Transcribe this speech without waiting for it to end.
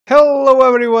Hello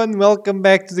everyone, welcome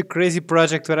back to the crazy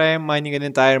project where I am mining an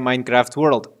entire Minecraft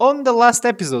world. On the last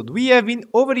episode, we have been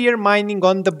over here mining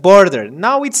on the border.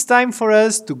 Now it's time for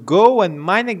us to go and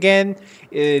mine again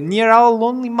near our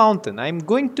lonely mountain. I'm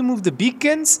going to move the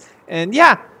beacons and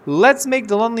yeah, let's make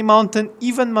the lonely mountain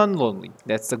even more lonely.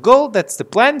 That's the goal, that's the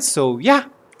plan, so yeah,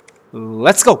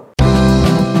 let's go!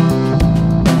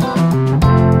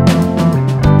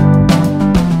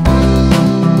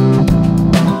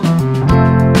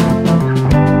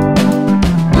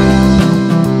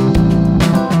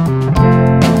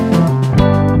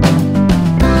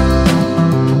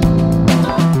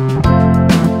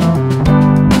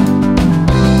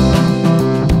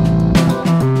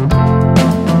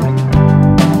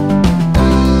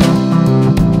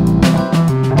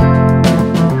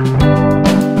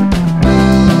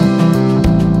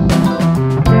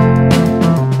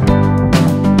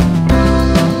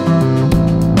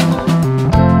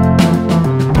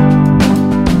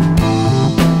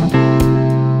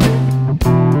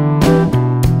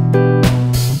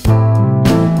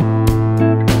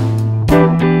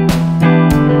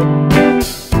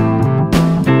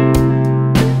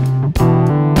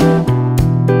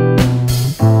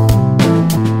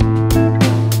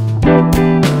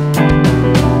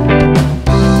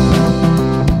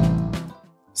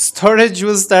 Storage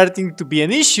was starting to be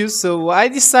an issue, so I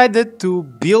decided to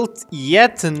build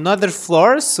yet another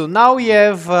floor. So now we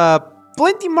have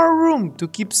plenty more room to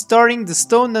keep storing the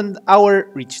stone and our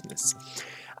richness.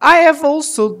 I have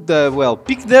also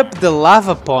picked up the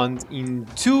lava pond in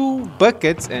 2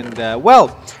 buckets and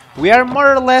we are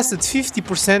more or less at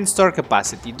 50% store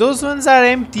capacity. Those ones are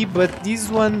empty, but these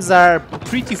ones are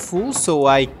pretty full, so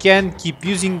I can keep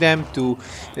using them to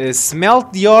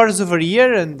smelt the ores over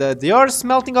here. And the ore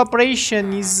smelting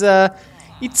operation is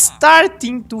it's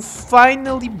starting to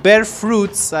finally bear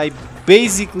fruits. I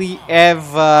basically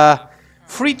have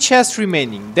 3 chests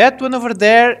remaining, that one over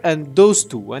there and those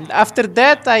 2. And after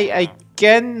that I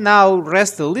can now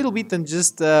rest a little bit and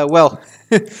just,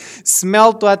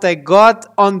 smelt what I got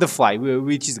on the fly,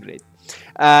 which is great.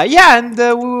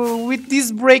 With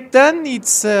this break done,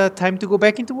 it's time to go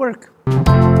back into work.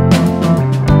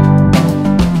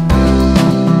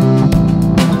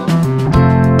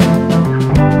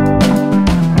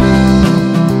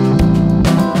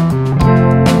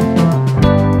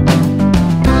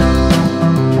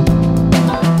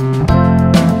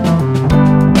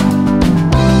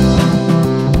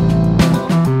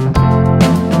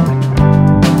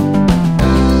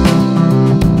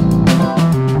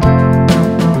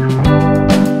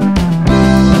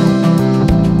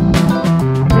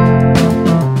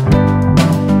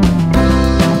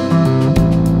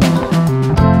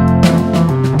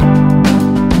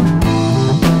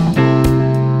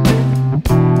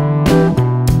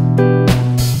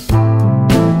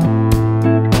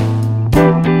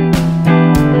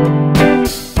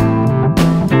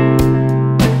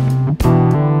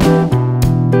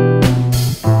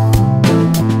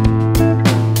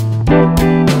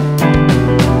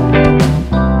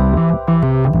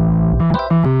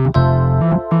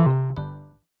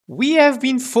 We have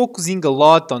been focusing a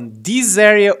lot on this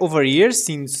area over here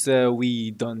since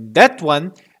we done that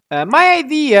one. My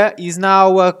idea is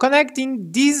now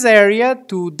connecting this area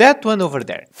to that one over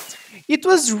there. It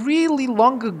was really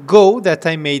long ago that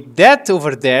I made that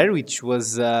over there, which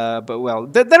was, there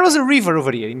was a river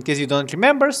over here, in case you don't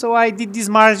remember, so I did this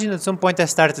margin. At some point I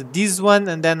started this one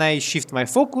and then I shift my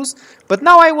focus, but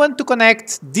now I want to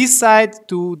connect this side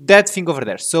to that thing over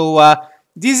there, so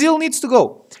this hill needs to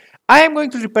go. I am going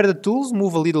to repair the tools,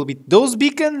 move a little bit those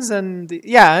beacons, and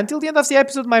yeah, until the end of the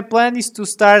episode my plan is to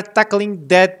start tackling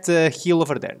that hill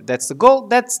over there. That's the goal,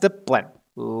 that's the plan.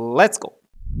 Let's go.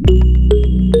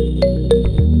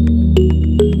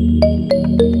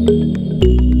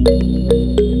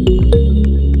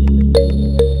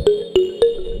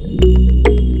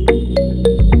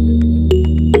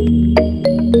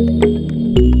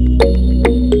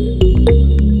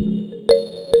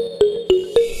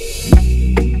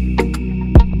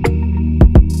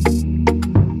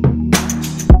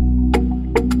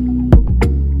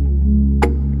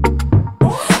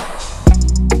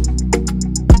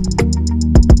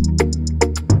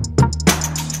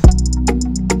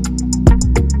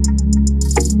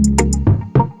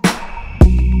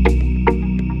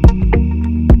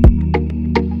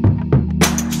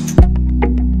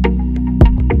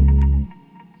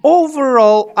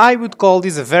 Overall, I would call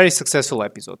this a very successful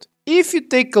episode. If you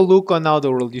take a look on how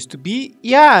the world used to be,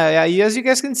 yeah, as you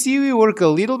guys can see, we work a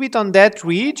little bit on that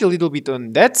ridge, a little bit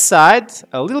on that side,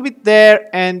 a little bit there,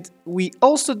 and we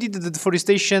also did the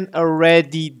deforestation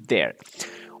already there.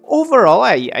 overall,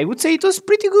 I would say it was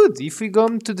pretty good. If we go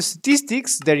to the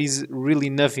statistics, there is really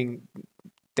nothing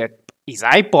that is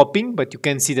eye-popping, but you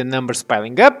can see the numbers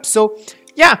piling up. So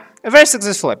yeah, a very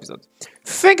successful episode.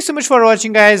 Thank you so much for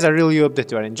watching, guys. I really hope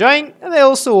that you are enjoying, and I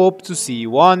also hope to see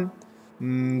you on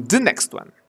the next one.